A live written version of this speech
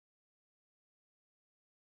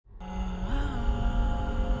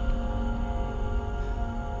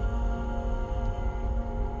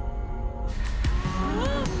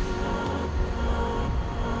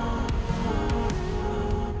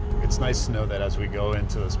nice to know that as we go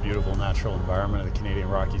into this beautiful natural environment of the Canadian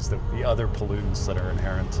Rockies, that the other pollutants that are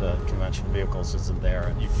inherent to conventional vehicles isn't there,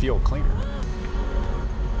 and you feel cleaner.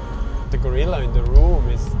 The gorilla in the room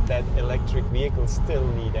is that electric vehicles still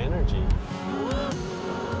need energy.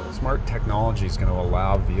 Smart technology is going to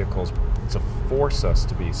allow vehicles to force us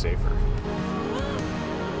to be safer.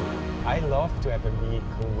 I love to have a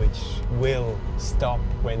vehicle which will stop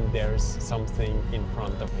when there's something in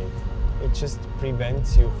front of it. It just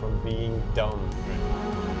prevents you from being dumb.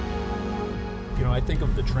 You know, I think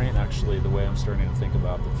of the train actually the way I'm starting to think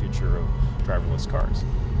about the future of driverless cars.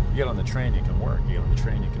 You get on the train, you can work. You get on the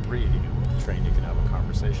train, you can read. You get on the train, you can have a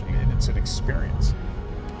conversation. And it's an experience.